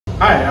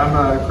Hi,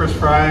 I'm Chris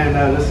Fry,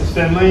 and this is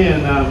Finley,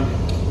 and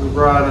we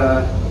brought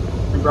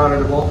her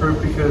to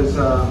Bulletproof because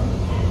our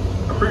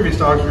previous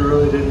dogs we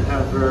really didn't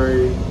have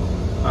we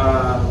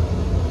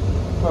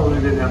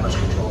didn't have much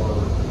control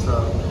over. And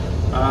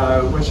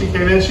so when she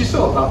came in, she's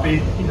still a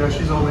puppy. You know,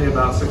 she's only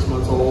about 6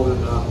 months old,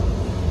 and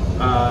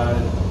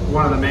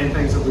one of the main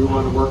things that we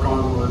wanted to work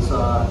on was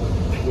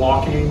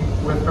walking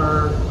with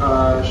her.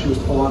 She was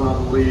pulling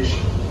on the leash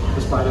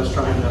despite us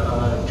trying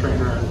to train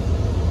her.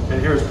 And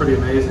here it's pretty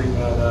amazing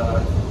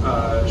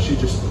that she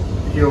just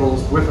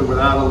heals with or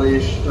without a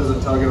leash,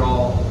 doesn't tug at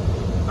all.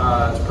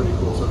 It's pretty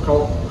cool. So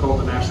Colt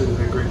and Ashley did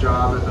a great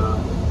job,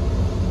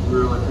 and we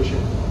really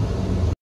appreciate it.